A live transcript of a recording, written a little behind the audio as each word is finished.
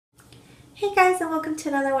Hey guys, and welcome to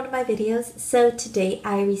another one of my videos. So today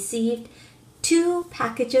I received two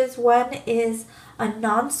packages. One is a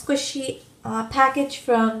non-squishy package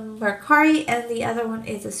from Mercari, and the other one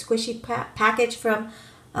is a squishy package from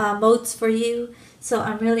Modes for You. So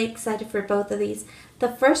I'm really excited for both of these. The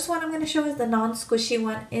first one I'm going to show is the non-squishy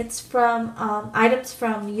one. It's from items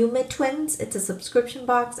from Yumi Twins. It's a subscription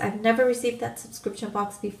box. I've never received that subscription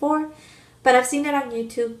box before, but I've seen it on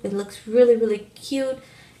YouTube. It looks really cute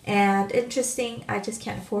and interesting. I just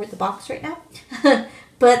can't afford the box right now.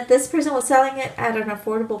 But this person was selling it at an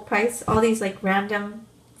affordable price. All these like random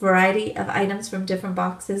variety of items from different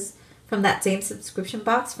boxes from that same subscription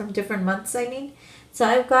box from different months, I mean. So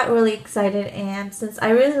I got really excited, and since I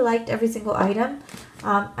really liked every single item,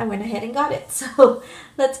 I went ahead and got it. So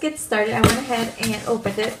let's get started. I went ahead and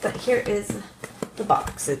opened it, but here is the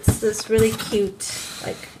box. It's this really cute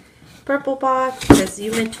like purple box. There's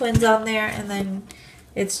Yumi Twins on there, and then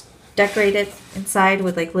it's decorated inside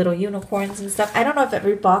with like little unicorns and stuff. I don't know if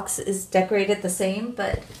every box is decorated the same,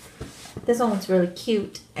 but this one was really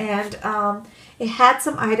cute. And it had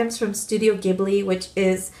some items from Studio Ghibli, which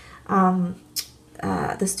is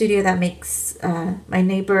the studio that makes My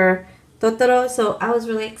Neighbor Totoro. So I was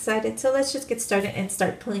really excited. So let's just get started and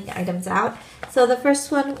start pulling items out. So the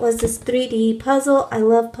first one was this 3D puzzle. I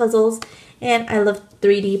love puzzles and I love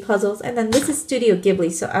 3D puzzles. And then this is Studio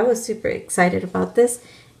Ghibli, so I was super excited about this.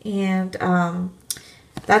 And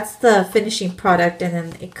that's the finishing product, and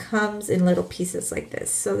then it comes in little pieces like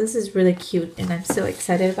this. So this is really cute, and I'm so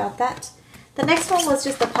excited about that. The next one was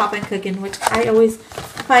just a Poppin' Cookin', which I always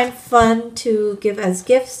find fun to give as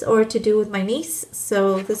gifts or to do with my niece.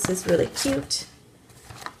 So this is really cute.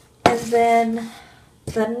 And then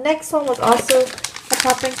the next one was also a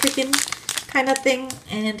Poppin' Cookin' kind of thing,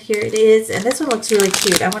 and here it is. And this one looks really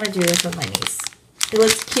cute. I want to do this with my niece. It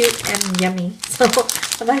looks cute and yummy, so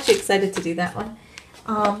I'm actually excited to do that one.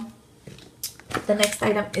 The next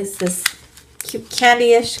item is this cute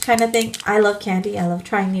candy-ish kind of thing. I love candy. I love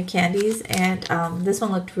trying new candies, and this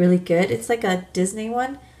one looked really good. It's like a Disney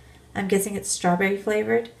one. I'm guessing it's strawberry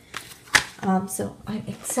flavored. So I'm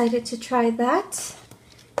excited to try that.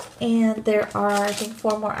 And there are, I think,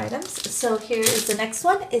 4 more items. So here is the next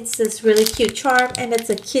one. It's this really cute charm, and it's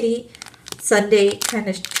a kitty Sunday kind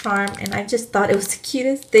of charm, and I just thought it was the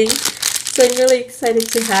cutest thing. So I'm really excited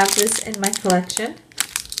to have this in my collection.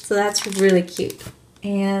 So that's really cute.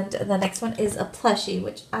 And the next one is a plushie,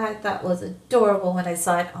 which I thought was adorable when I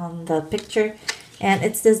saw it on the picture. And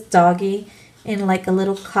it's this doggy in like a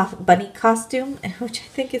little bunny costume, which I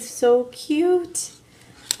think is so cute.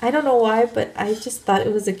 I don't know why, but I just thought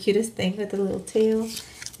it was the cutest thing with the little tail.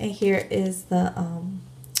 And here is the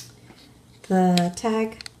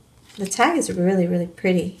tag. The tag is really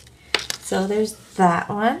pretty. So there's that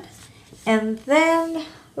one. And then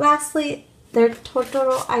lastly, they're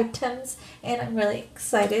Totoro items, and I'm really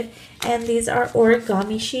excited. And these are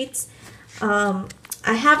origami sheets. I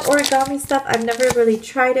have origami stuff. I've never really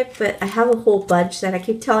tried it, but I have a whole bunch that I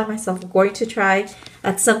keep telling myself I'm going to try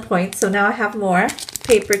at some point. So now I have more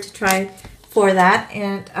paper to try for that.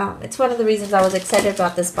 And it's one of the reasons I was excited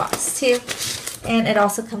about this box too. And it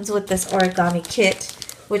also comes with this origami kit,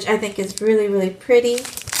 which I think is really pretty.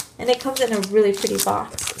 And it comes in a really pretty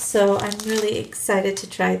box. So I'm really excited to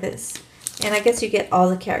try this. And I guess you get all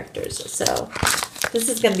the characters. So this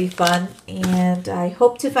is going to be fun. And I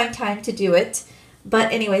hope to find time to do it.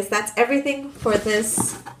 But anyways, that's everything for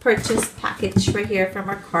this purchase package right here from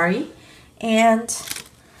Mercari. And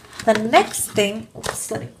the next thing,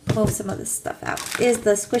 oops, let me move some of this stuff out, is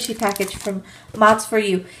the squishy package from Mods for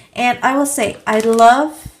You. And I will say, I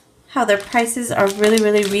love how their prices are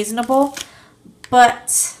really reasonable.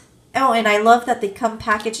 But, oh, and I love that they come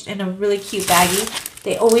packaged in a really cute baggie.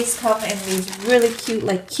 They always come in these really cute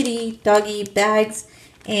like kitty doggy bags.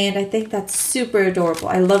 And I think that's super adorable.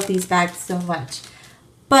 I love these bags so much.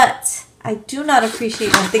 But I do not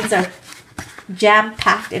appreciate when things are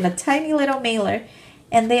jam-packed in a tiny little mailer.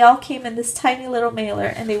 And they all came in this tiny little mailer,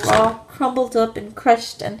 and they were all crumbled up and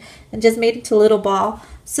crushed and just made into a little ball.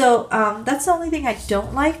 So that's the only thing I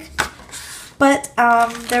don't like. But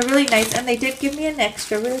they're really nice, and they did give me an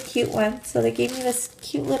extra, really cute one. So they gave me this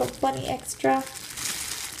cute little bunny extra.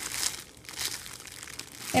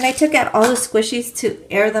 And I took out all the squishies to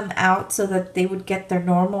air them out so that they would get their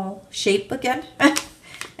normal shape again.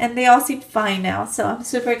 And they all seem fine now, so I'm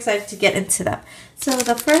super excited to get into them. So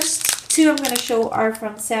the first 2 I'm going to show are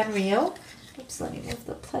from Sanrio. Oops, let me move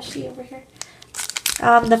the plushie over here.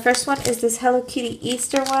 The first one is this Hello Kitty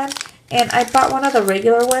Easter one. And I bought one of the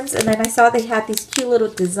regular ones, and then I saw they had these cute little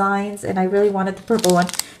designs, and I really wanted the purple one.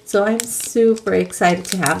 So I'm super excited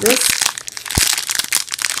to have this.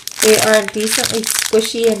 They are decently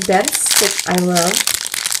squishy and dense, which I love.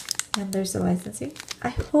 And there's the licensing. I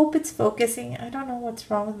hope it's focusing. I don't know what's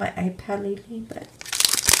wrong with my iPad lately, but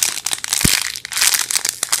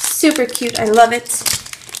super cute. I love it.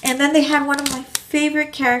 And then they had one of my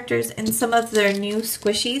favorite characters in some of their new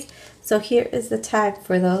squishies. So here is the tag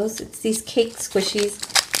for those. It's these cake squishies.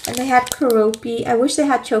 And they had Keroppi. I wish they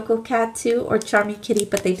had Choco Cat too, or Charmy Kitty,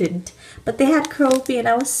 but they didn't. But they had Keroppi, and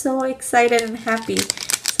I was so excited and happy.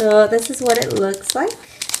 So this is what it looks like.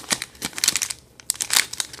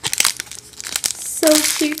 So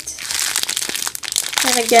cute.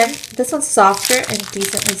 And again, this one's softer and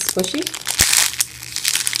decently squishy.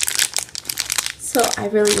 So I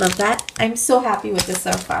really love that. I'm so happy with this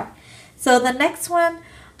so far. So the next one,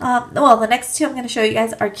 well, the next two I'm going to show you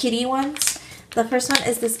guys are kitty ones. The first one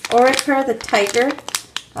is this Orica the Tiger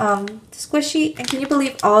squishy. And can you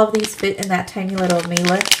believe all of these fit in that tiny little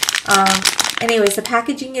mailer? Anyways, the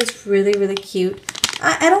packaging is really, really cute.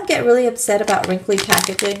 I don't get really upset about wrinkly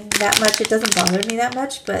packaging that much. It doesn't bother me that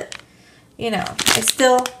much, but, you know,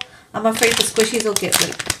 I'm afraid the squishies will get,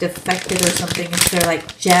 like, defected or something if they're,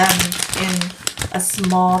 like, jammed in a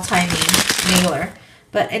small, tiny mailer.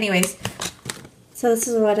 But anyways, so this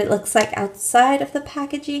is what it looks like outside of the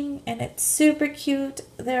packaging, and it's super cute.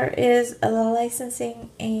 There is the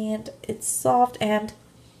licensing, and it's soft, and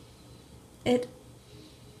it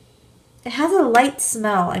has a light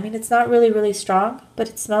smell. I mean, it's not really, really strong, but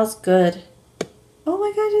it smells good. Oh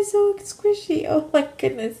my gosh, it's so squishy. Oh my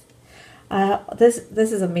goodness.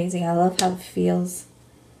 This is amazing. I love how it feels.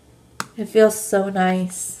 It feels so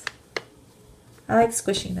nice. I like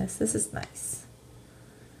squishiness. This is nice.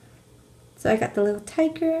 So I got the little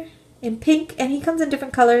tiger in pink, and he comes in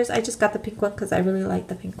different colors. I just got the pink one because I really like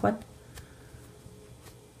the pink one.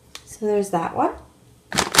 So there's that one.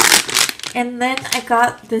 And then I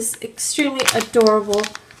got this extremely adorable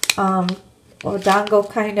Odango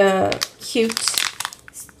kind of cute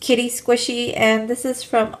kitty squishy, and this is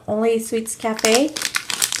from Only Sweets Cafe.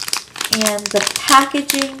 And the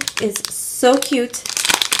packaging is so cute,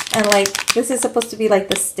 and like this is supposed to be like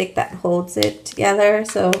the stick that holds it together,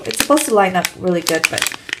 so it's supposed to line up really good. But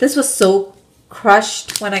this was so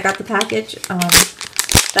crushed when I got the package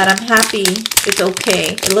that I'm happy it's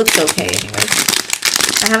okay. It looks okay anyways.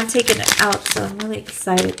 I haven't taken it out, so I'm really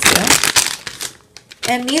excited to.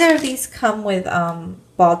 And neither of these come with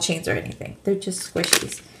ball chains or anything. They're just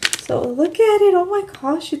squishies. So look at it. Oh my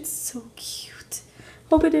gosh, it's so cute.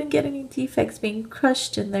 Hope it didn't get any defects being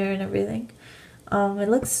crushed in there and everything. It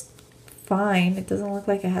looks fine. It doesn't look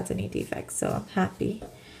like it has any defects, so I'm happy.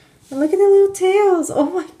 And look at the little tails.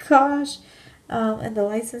 Oh my gosh. And the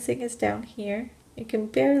licensing is down here. You can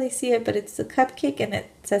barely see it, but it's a cupcake and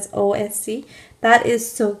it says OSC. That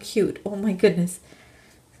is so cute. Oh my goodness.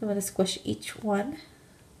 So I'm going to squish each one.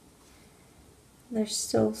 They're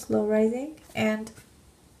so slow rising. And,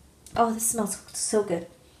 oh, this smells so good.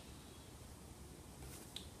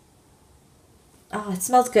 Oh, it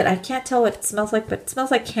smells good. I can't tell what it smells like, but it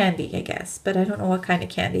smells like candy, I guess. But I don't know what kind of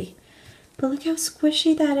candy. But look how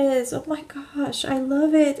squishy that is. Oh my gosh, I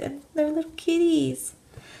love it. And they're little kitties.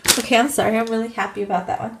 Okay, I'm sorry. I'm really happy about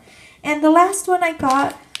that one. And the last one I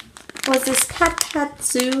got was this Pat Pat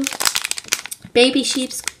Zoo baby sheep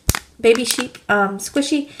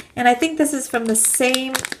squishy, and I think this is from the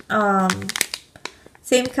same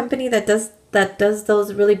company that does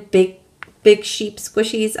those really big sheep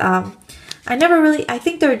squishies. I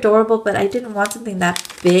think they're adorable, but I didn't want something that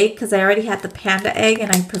big because I already had the panda egg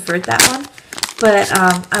and I preferred that one. But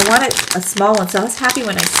I wanted a small one, so I was happy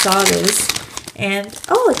when I saw this. And,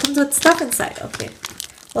 oh, it comes with stuff inside. Okay.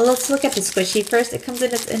 Well, let's look at the squishy first. It comes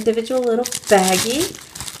in its individual little baggie,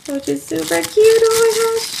 which is super cute. Oh my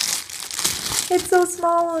gosh. It's so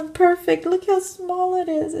small and perfect. Look how small it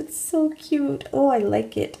is. It's so cute. Oh, I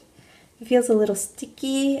like it. It feels a little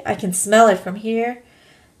sticky. I can smell it from here.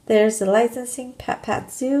 There's the licensing, Pat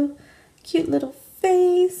Pat Zoo. Cute little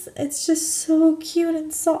face. It's just so cute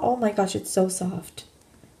and soft. Oh my gosh, it's so soft.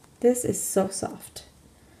 This is so soft.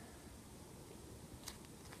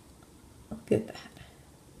 Look at that.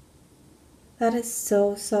 That is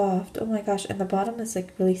so soft. Oh my gosh. And the bottom is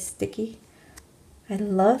like really sticky. I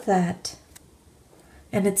love that.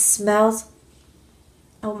 And it smells.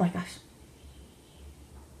 Oh my gosh.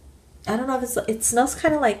 I don't know if it smells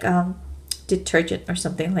kind of like detergent or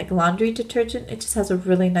something, like laundry detergent. It just has a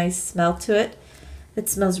really nice smell to it. It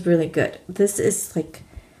smells really good. This is like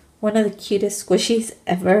one of the cutest squishies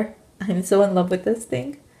ever. I'm so in love with this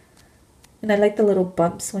thing. And I like the little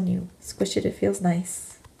bumps when you squish it. It feels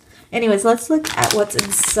nice. Anyways, let's look at what's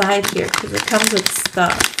inside here because it comes with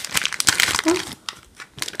stuff.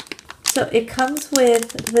 So it comes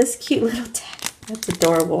with this cute little tag. That's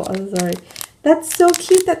adorable. I'm sorry. That's so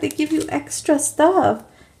cute that they give you extra stuff.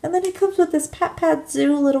 And then it comes with this Pat Pat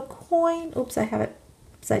Zoo little coin. Oops, I have it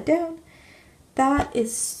upside down. That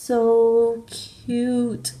is so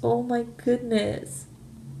cute. Oh my goodness.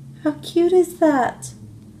 How cute is that?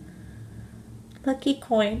 Lucky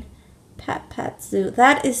coin. Pat Pat Zoo.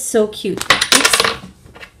 That is so cute. Oops.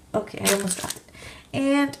 Okay, I almost dropped it.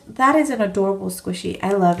 And that is an adorable squishy.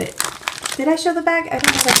 I love it. Did I show the bag? I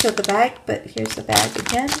don't know if I showed the bag, but here's the bag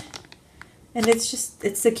again. And it's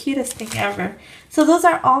the cutest thing ever. So those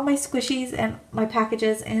are all my squishies and my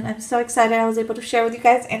packages, and I'm so excited I was able to share with you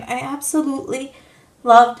guys, and I absolutely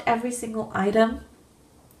loved every single item.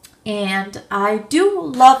 And I do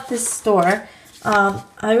love this store. I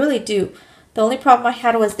really do. The only problem I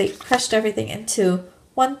had was they crushed everything into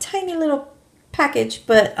one tiny little package,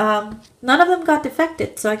 but none of them got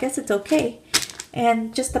defected, so I guess it's okay.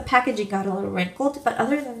 And just the packaging got a little wrinkled, but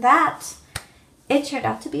other than that, it turned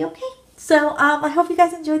out to be okay. So I hope you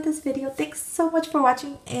guys enjoyed this video. Thanks so much for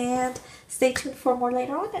watching, and stay tuned for more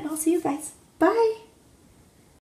later on, and I'll see you guys. Bye!